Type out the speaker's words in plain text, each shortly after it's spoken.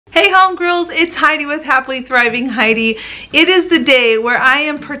Hey homegirls, it's Heidi with Happily Thriving Heidi. It is the day where I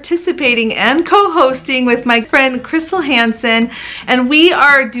am participating and co-hosting with my friend Krystal Hansen, and we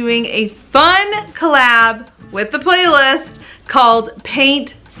are doing a fun collab with the playlist called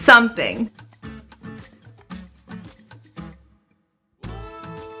Paint Something.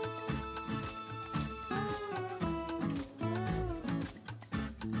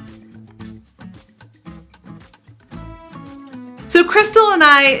 So Krystal and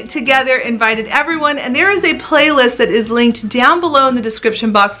I together invited everyone, and there is a playlist that is linked down below in the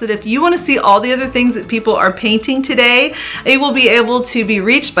description box so that if you want to see all the other things that people are painting today, it will be able to be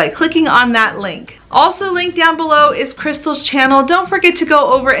reached by clicking on that link. Also linked down below is Krystal's channel. Don't forget to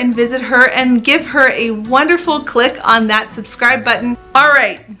go over and visit her and give her a wonderful click on that subscribe button. All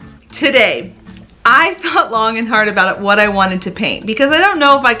right, today, I thought long and hard about what I wanted to paint because I don't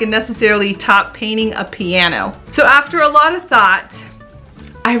know if I can necessarily top painting a piano. So after a lot of thought,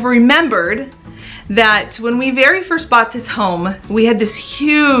 I remembered that when we very first bought this home, we had this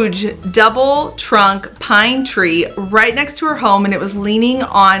huge double trunk pine tree right next to our home, and it was leaning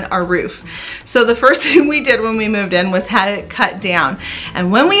on our roof. So the first thing we did when we moved in was had it cut down.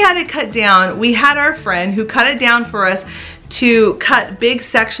 And when we had it cut down, we had our friend who cut it down for us to cut big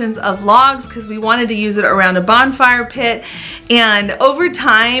sections of logs because we wanted to use it around a bonfire pit. And over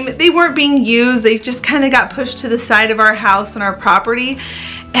time, they weren't being used. They just kind of got pushed to the side of our house and our property.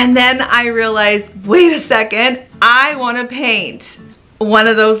 And then I realized, wait a second, I want to paint one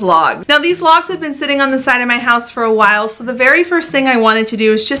of those logs. Now these logs have been sitting on the side of my house for a while, so the very first thing I wanted to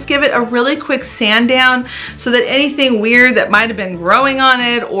do is just give it a really quick sand down so that anything weird that might have been growing on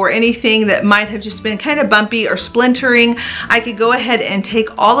it or anything that might have just been kind of bumpy or splintering, I could go ahead and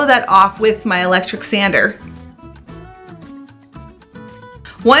take all of that off with my electric sander.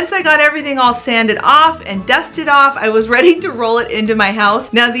 Once I got everything all sanded off and dusted off, I was ready to roll it into my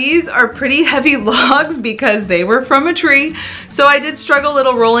house. Now these are pretty heavy logs because they were from a tree, so I did struggle a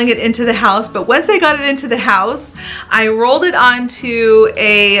little rolling it into the house, but once I got it into the house, I rolled it onto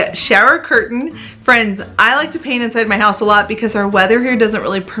a shower curtain. Friends, I like to paint inside my house a lot because our weather here doesn't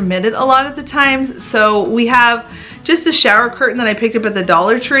really permit it a lot of the times, so we have just a shower curtain that I picked up at the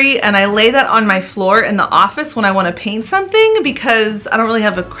Dollar Tree, and I lay that on my floor in the office when I want to paint something because I don't really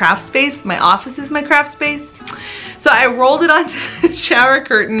have a craft space. My office is my craft space. So I rolled it onto the shower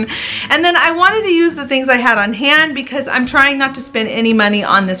curtain, and then I wanted to use the things I had on hand because I'm trying not to spend any money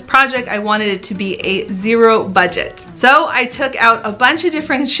on this project. I wanted it to be a zero budget. So I took out a bunch of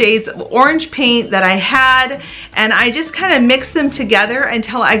different shades of orange paint that I had, and I just kind of mixed them together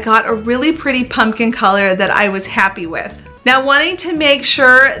until I got a really pretty pumpkin color that I was happy with. Now, wanting to make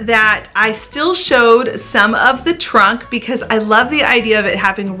sure that I still showed some of the trunk because I love the idea of it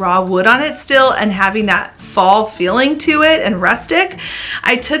having raw wood on it still and having that fall feeling to it and rustic,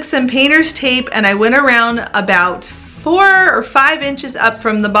 I took some painter's tape and I went around about 4 or 5 inches up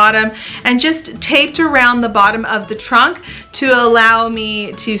from the bottom and just taped around the bottom of the trunk to allow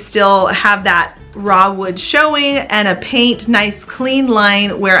me to still have that raw wood showing and a paint nice clean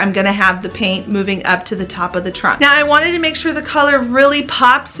line where I'm gonna have the paint moving up to the top of the trunk. Now I wanted to make sure the color really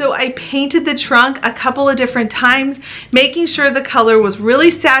popped, so I painted the trunk a couple of different times, making sure the color was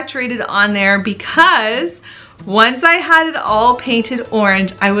really saturated on there because once I had it all painted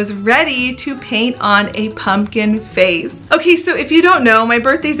orange, I was ready to paint on a pumpkin face. Okay, so if you don't know, my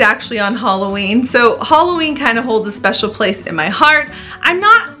birthday's actually on Halloween, so Halloween kind of holds a special place in my heart. I'm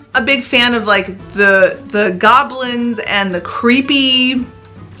not a big fan of like the goblins and the creepy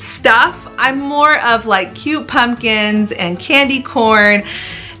stuff. I'm more of like cute pumpkins and candy corn,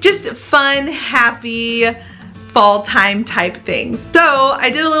 just fun, happy, fall time type things. So I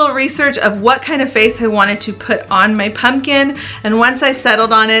did a little research of what kind of face I wanted to put on my pumpkin, and once I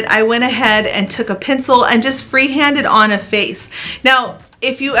settled on it, I went ahead and took a pencil and just freehanded on a face. Now,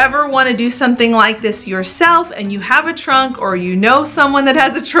 if you ever want to do something like this yourself and you have a trunk or you know someone that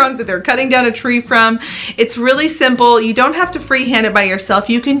has a trunk that they're cutting down a tree from, it's really simple. You don't have to freehand it by yourself.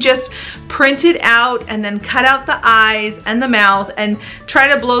 You can just print it out and then cut out the eyes and the mouth and try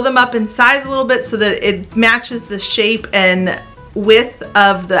to blow them up in size a little bit so that it matches the shape and width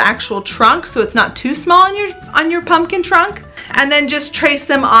of the actual trunk so it's not too small on your pumpkin trunk, and then just trace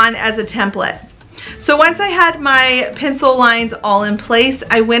them on as a template. So once I had my pencil lines all in place,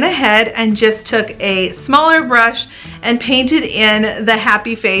 I went ahead and just took a smaller brush and painted in the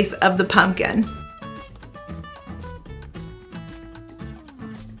happy face of the pumpkin.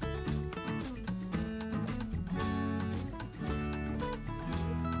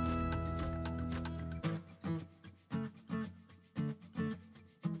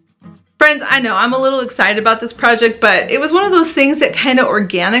 friends, I know I'm a little excited about this project, but it was one of those things that kind of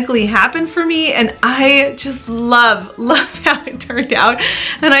organically happened for me, and I just love how it turned out,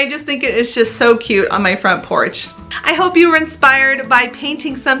 and I just think it is just so cute on my front porch. I hope you were inspired by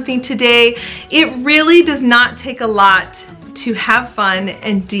painting something today. It really does not take a lot to have fun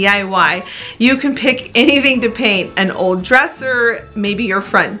and DIY. You can pick anything to paint, an old dresser, maybe your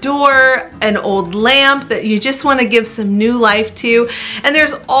front door, an old lamp that you just want to give some new life to, and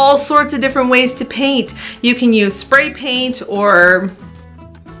there's all sorts of different ways to paint. You can use spray paint or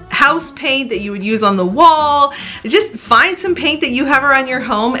house paint that you would use on the wall. Just find some paint that you have around your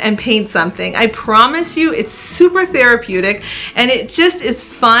home and paint something. I promise you it's super therapeutic, and it just is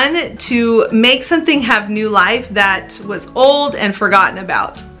fun to make something have new life that was old and forgotten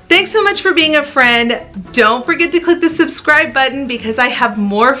about. Thanks so much for being a friend. Don't forget to click the subscribe button because I have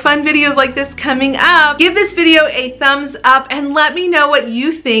more fun videos like this coming up. Give this video a thumbs up and let me know what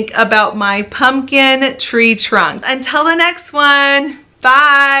you think about my pumpkin tree trunk. Until the next one,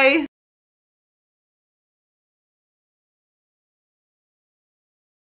 bye.